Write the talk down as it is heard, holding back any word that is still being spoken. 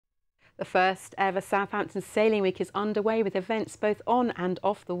The first ever Southampton Sailing Week is underway with events both on and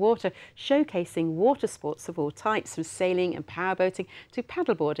off the water, showcasing water sports of all types, from sailing and powerboating to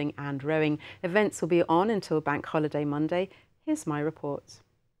paddleboarding and rowing. Events will be on until Bank Holiday Monday. Here's my report.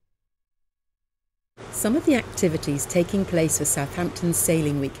 Some of the activities taking place for Southampton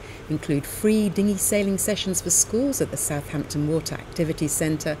Sailing Week include free dinghy sailing sessions for schools at the Southampton Water Activities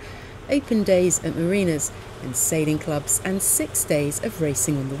Centre, open days at marinas and sailing clubs, and 6 days of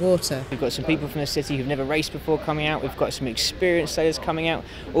racing on the water. We've got some people from the city who've never raced before coming out. We've got some experienced sailors coming out,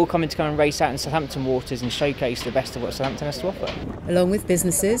 all coming to come and race out in Southampton waters and showcase the best of what Southampton has to offer. Along with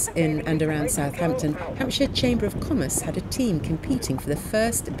businesses in and around Southampton, Hampshire Chamber of Commerce had a team competing for the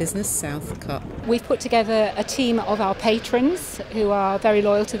first Business South Cup. We've put together a team of our patrons who are very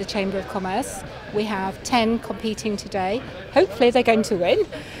loyal to the Chamber of Commerce. We have 10 competing today. Hopefully they're going to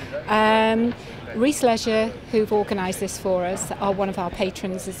win. Reese Leisure, who've organised this for us, are one of our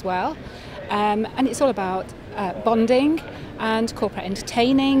patrons as well. And it's all about bonding and corporate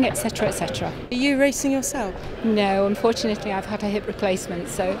entertaining, etc, etc. Are you racing yourself? No, unfortunately I've had a hip replacement,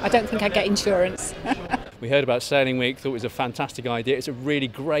 so I don't think I get insurance. We heard about Sailing Week, thought it was a fantastic idea. It's a really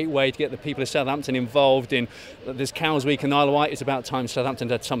great way to get the people of Southampton involved in this Cows Week and Isle of Wight. It's about time Southampton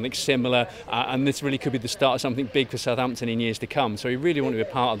had something similar, and this really could be the start of something big for Southampton in years to come. So we really want to be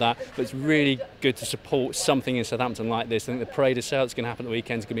a part of that, but it's really good to support something in Southampton like this. I think the Parade of Sail that's going to happen at the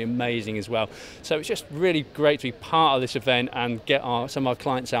weekend is going to be amazing as well. So it's just really great to be part of this event and get some of our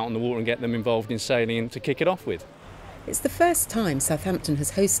clients out on the water and get them involved in sailing and to kick it off with. It's the first time Southampton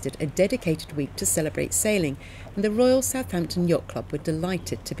has hosted a dedicated week to celebrate sailing, and the Royal Southampton Yacht Club were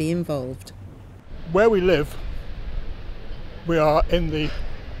delighted to be involved. Where we live, we are in the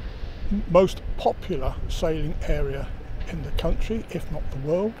most popular sailing area in the country, if not the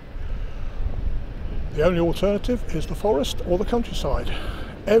world. The only alternative is the forest or the countryside.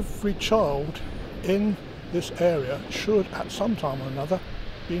 Every child in this area should at some time or another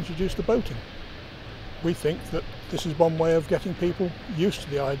be introduced to boating. We think that this is one way of getting people used to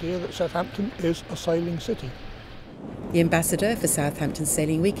the idea that Southampton is a sailing city. The ambassador for Southampton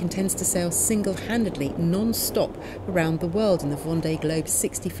Sailing Week intends to sail single-handedly, non-stop, around the world in the Vendée Globe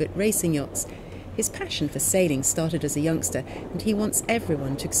 60-foot racing yachts. His passion for sailing started as a youngster, and he wants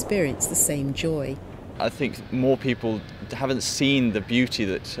everyone to experience the same joy. I think more people haven't seen the beauty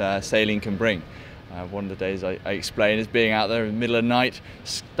that sailing can bring. One of the days I explain is being out there in the middle of the night,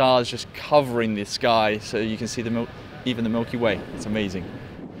 stars just covering the sky so you can see even the Milky Way. It's amazing.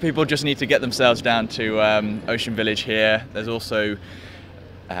 People just need to get themselves down to Ocean Village here. There's also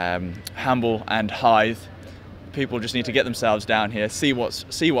Hamble and Hythe. People just need to get themselves down here, see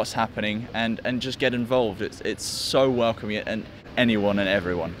what's happening, and just get involved. It's so welcoming, and anyone and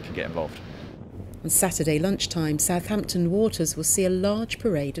everyone can get involved. On Saturday lunchtime, Southampton waters will see a large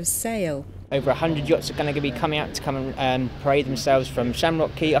parade of sail. Over 100 yachts are going to be coming out to come and parade themselves from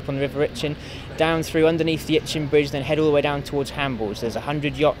Shamrock Quay up on the River Itchen, down through underneath the Itchen Bridge, then head all the way down towards Hamble. So there's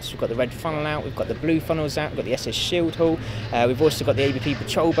 100 yachts. We've got the Red Funnel out, we've got the Blue Funnels out, we've got the SS Shield Hull, we've also got the ABP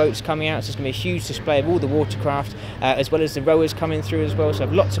patrol boats coming out, so it's going to be a huge display of all the watercraft, as well as the rowers coming through as well. So we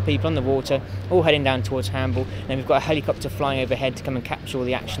have lots of people on the water, all heading down towards Hamble, and then we've got a helicopter flying overhead to come and capture all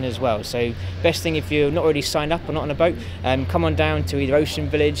the action as well. So best thing, if you're not already signed up or not on a boat, come on down to either Ocean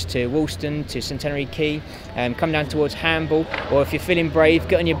Village, to Woolston, to Centenary Quay, come down towards Hamble, or if you're feeling brave,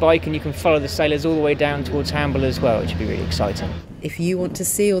 get on your bike and you can follow the sailors all the way down towards Hamble as well, which would be really exciting. If you want to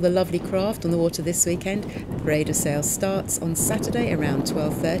see all the lovely craft on the water this weekend, the Parade of Sail starts on Saturday around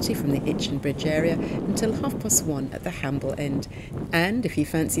 12:30 from the Itchen Bridge area until 1:30 at the Hamble end. And if you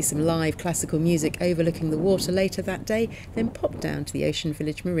fancy some live classical music overlooking the water later that day, then pop down to the Ocean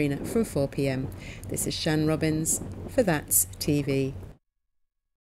Village Marina from 4 p.m. This is Shan Robbins for That's TV.